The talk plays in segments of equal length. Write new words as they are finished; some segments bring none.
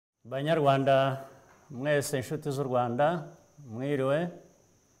Banyarwanda mwese inshuti z'u Rwanda mwiriwe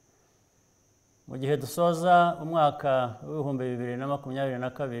mu gihe dusoza umwaka w'ibihumbi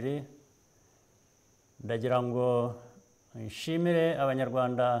 2022 ndagira ngo nshimire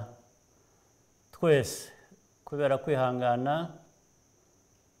abanyarwanda twese kubera kwihangana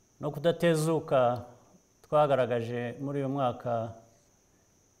no kudatezuka twagaragaje muri uyu mwaka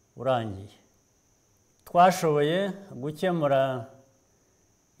urangiye. Twashoboye gukemura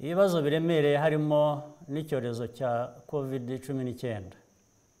ibibazo biremereye harimo n'icyorezo cya COVID-19.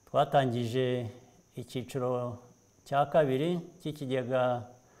 Twatangije icyiciro cya kabiri cy'ikigega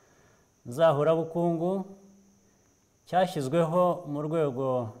nzahurabukungu cyashyizweho mu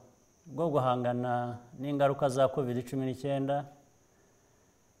rwego rwo guhangana n'ingaruka za COVID-19.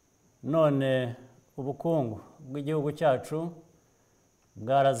 None ubukungu bw'igihugu cyacu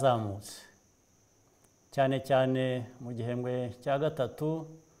bwarazamutse cyane cyane mu gihembwe cya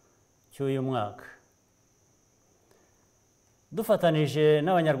gatatu cy'uyu mwaka. Dufatanije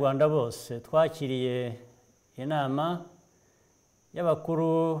n'abanyarwanda bose twakiriye inama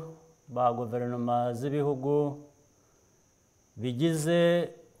y'abakuru ba guverinoma z'ibihugu bigize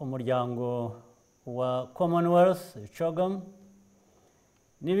umuryango wa Commonwealth Kagame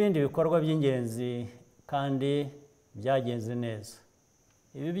n'ibindi bikorwa by'ingenzi kandi byagenze neza.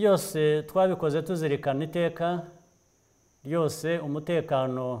 Ibi byose twabikoze tuzirikana iteka ryose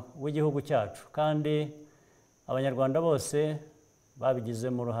umutekano w'igihugu cyacu kandi abanyarwanda bose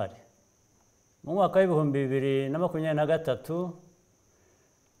babigizemo uruhare. Mu mwaka w'ibihumbi 2023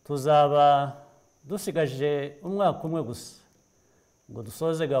 tuzaba dusigaje umwaka umwe gusa ngo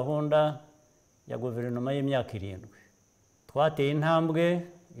dusoze gahunda ya guverinoma y'imyaka 7. Twateye intambwe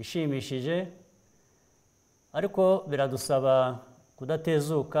ishimishije ariko biradusaba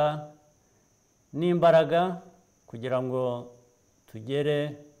kudatezuka n'imbaraga kugira ngo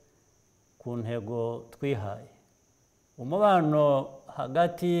tugere ku ntego twihaye. Umubano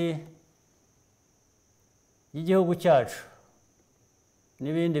hagati y'igihugu cyacu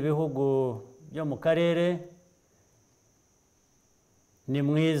n'ibindi bihugu byo mu karere ni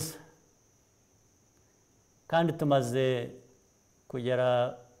mwiza kandi tumaze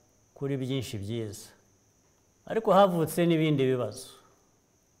kugera kuri byinshi byiza, ariko havutse n'ibindi bibazo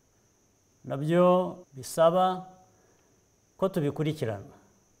nabyo bisaba ko tubikurikirana,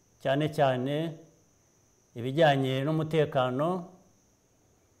 cyane cyane ibijyanye n'umutekano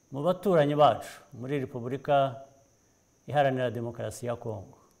mu baturanyi bacu muri Repubulika Iharanira Demokarasi ya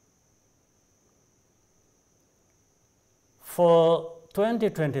Kongo. For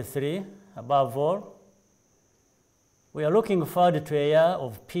 2023, above all, we are looking forward to a year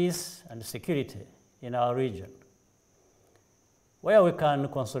of peace and security in our region, where we can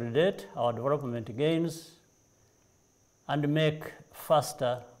consolidate our development gains and make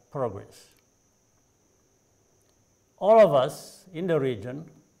faster progress. All of us in the region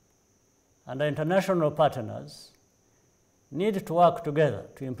and the international partners need to work together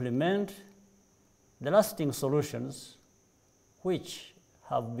to implement the lasting solutions which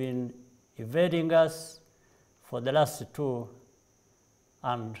have been evading us for the last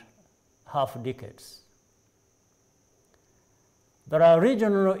 2.5 decades. There are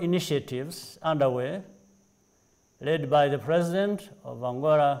regional initiatives underway led by the President of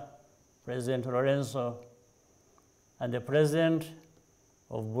Angola, President Lorenzo, and the President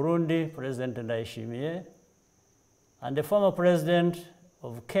of Burundi, President Ndayishimiye, and the former President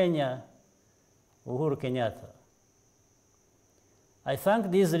of Kenya, Uhuru Kenyatta. I thank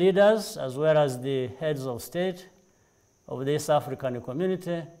these leaders as well as the heads of state of this African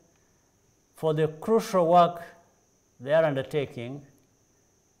community for the crucial work they are undertaking,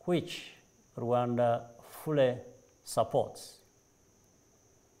 which Rwanda fully supports.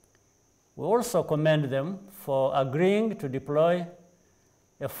 We also commend them for agreeing to deploy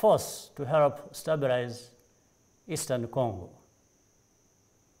a force to help stabilize Eastern Congo.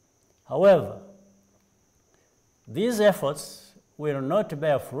 However, these efforts will not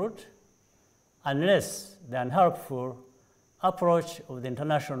bear fruit unless the unhelpful approach of the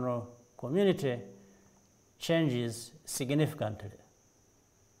international community changes significantly.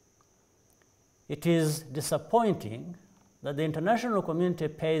 It is disappointing that the international community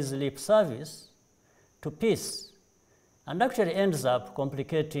pays lip service to peace and actually ends up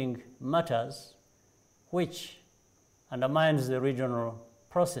complicating matters, which undermines the regional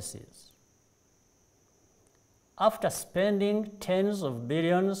processes. After spending tens of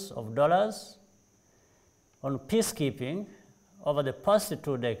billions of dollars on peacekeeping over the past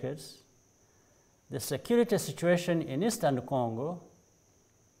 2 decades, the security situation in Eastern Congo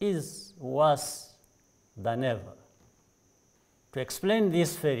is worse than ever. To explain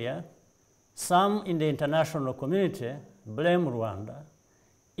this failure, some in the international community blame Rwanda,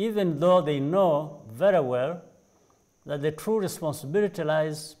 even though they know very well that the true responsibility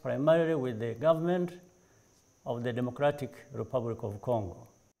lies primarily with the government of the Democratic Republic of Congo,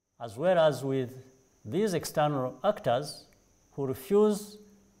 as well as with these external actors who refuse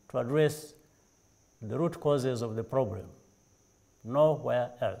to address the root causes of the problem,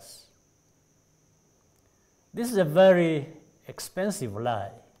 nowhere else. This is a very expensive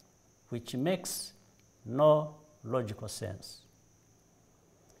lie, which makes no logical sense.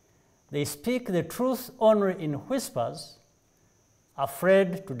 They speak the truth only in whispers,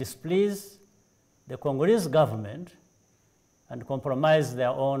 afraid to displease the Congolese government and compromise their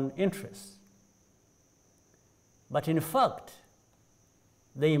own interests. But in fact,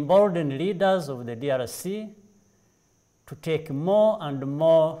 they embolden leaders of the DRC to take more and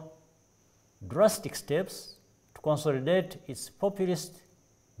more drastic steps to consolidate its populist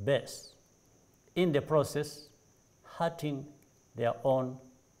base, in the process hurting their own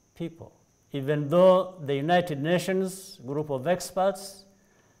people. Even though the United Nations group of experts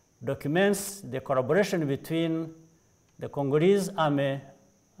documents the collaboration between the Congolese army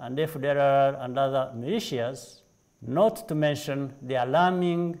and FDLR and other militias, not to mention the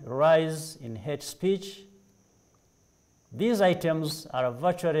alarming rise in hate speech, these items are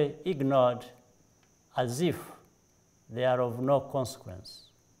virtually ignored as if they are of no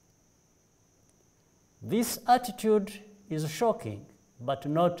consequence. This attitude is shocking but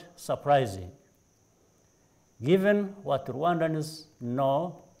not surprising, given what Rwandans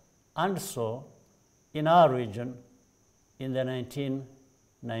know and saw in our region in the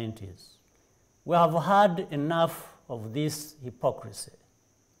 1990s. We have had enough of this hypocrisy.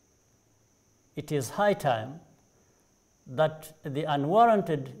 It is high time that the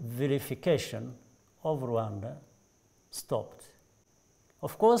unwarranted vilification of Rwanda stopped.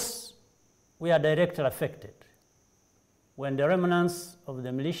 Of course, we are directly affected when the remnants of the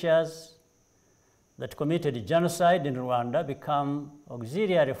militias that committed genocide in Rwanda become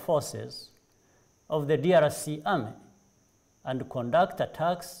auxiliary forces of the DRC army and conduct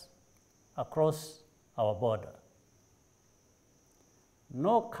attacks across our border.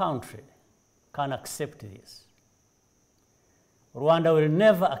 No country can accept this. Rwanda will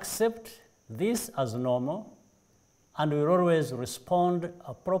never accept this as normal and will always respond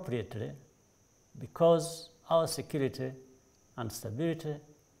appropriately because our security and stability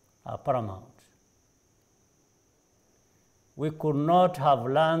are paramount. We could not have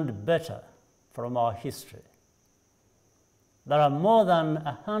learned better from our history. There are more than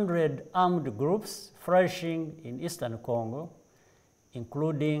 100 armed groups flourishing in eastern Congo,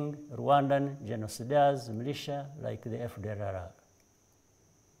 including Rwandan genocidaires militia like the FDLR.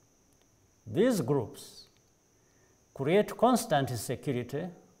 These groups create constant insecurity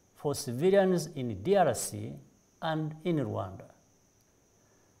for civilians in DRC and in Rwanda.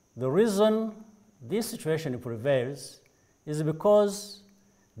 The reason this situation prevails is because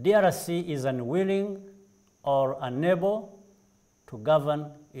DRC is unwilling or unable to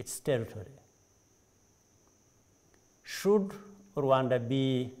govern its territory. Should Rwanda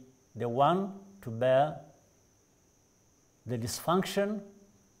be the one to bear the dysfunction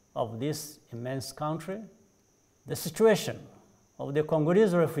of this immense country? The situation of the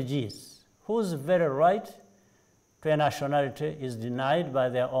Congolese refugees, whose very right to a nationality is denied by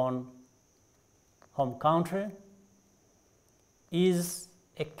their own home country, is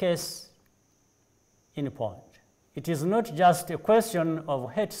a case in point. It is not just a question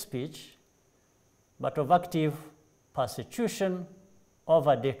of hate speech, but of active persecution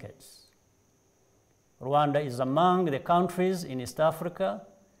over decades. Rwanda is among the countries in East Africa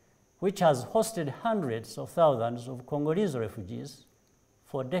which has hosted hundreds of thousands of Congolese refugees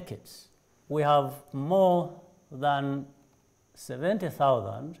for decades. We have more than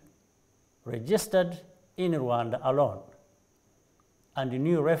 70,000 registered in Rwanda alone, and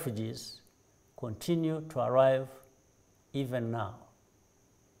new refugees continue to arrive even now.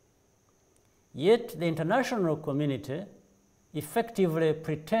 Yet the international community effectively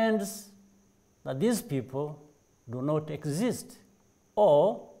pretends that these people do not exist,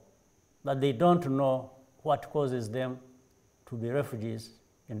 or that they don't know what causes them to be refugees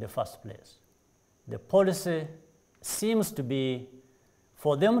in the first place. The policy seems to be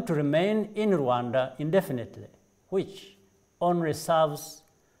for them to remain in Rwanda indefinitely, which only serves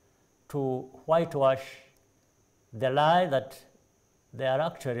to whitewash the lie that they are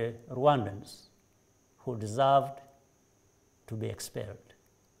actually Rwandans who deserved to be expelled.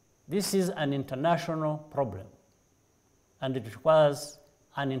 This is an international problem, and it requires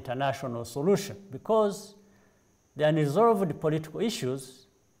an international solution, because the unresolved political issues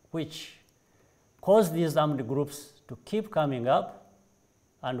which cause these armed groups to keep coming up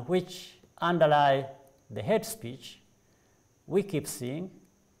and which underlie the hate speech we keep seeing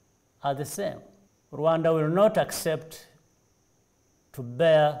are the same. Rwanda will not accept to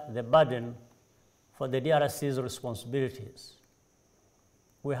bear the burden for the DRC's responsibilities.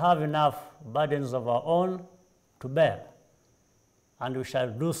 We have enough burdens of our own to bear, and we shall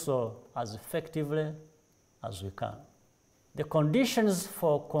do so as effectively as we can. The conditions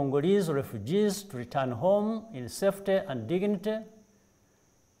for Congolese refugees to return home in safety and dignity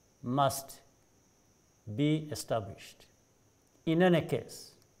must be established. In any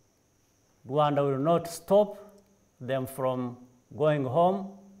case, Rwanda will not stop them from going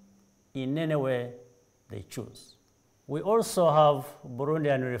home in any way they choose. We also have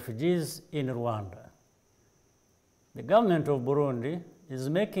Burundian refugees in Rwanda. The government of Burundi is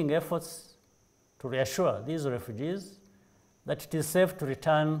making efforts to reassure these refugees that it is safe to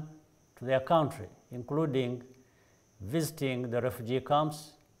return to their country, including visiting the refugee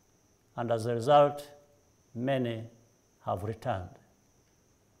camps, and as a result, many have returned.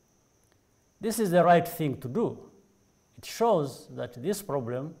 This is the right thing to do. It shows that this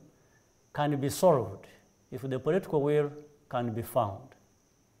problem can be solved if the political will can be found.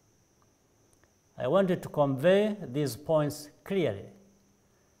 I wanted to convey these points clearly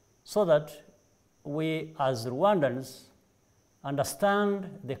so that we as Rwandans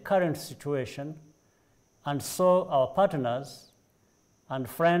understand the current situation, and so our partners and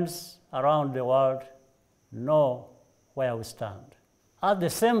friends around the world know where we stand. At the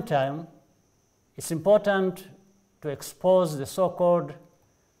same time, it's important to expose the so-called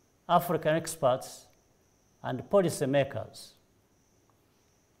African experts and policymakers,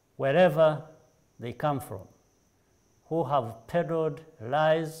 wherever they come from, who have peddled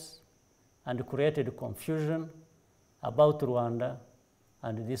lies and created confusion about Rwanda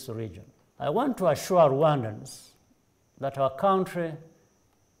and this region. I want to assure Rwandans that our country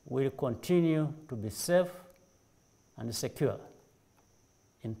will continue to be safe and secure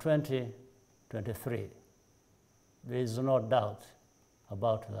in 2023. There is no doubt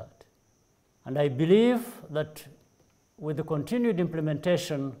about that. And I believe that with the continued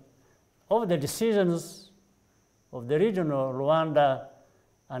implementation of the decisions of the regional Rwanda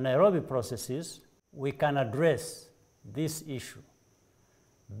and Nairobi processes, we can address this issue,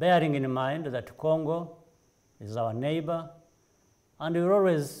 bearing in mind that Congo is our neighbor and we will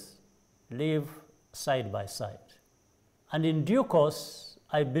always live side by side. And in due course,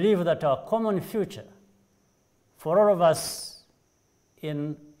 I believe that our common future for all of us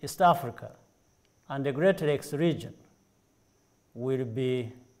in East Africa and the Great Lakes region will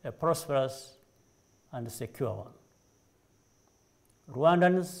be a prosperous and secure one.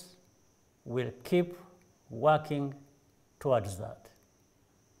 Rwandans will keep working towards that.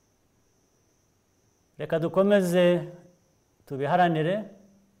 Reka dukomeze tubiharanire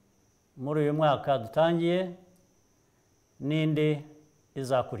muri uyu mwaka dutangiye n'indi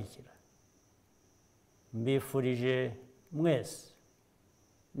izakurikira. Mbifurije mwese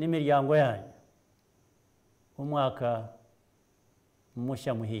n'imiryango yanyu umwaka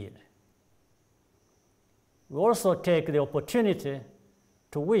mushya muhire. We also take the opportunity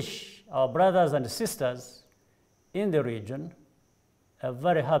to wish our brothers and sisters in the region a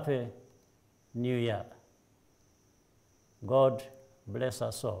very happy New Year. God bless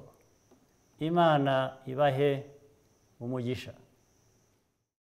us all. Imana ibahe umugisha.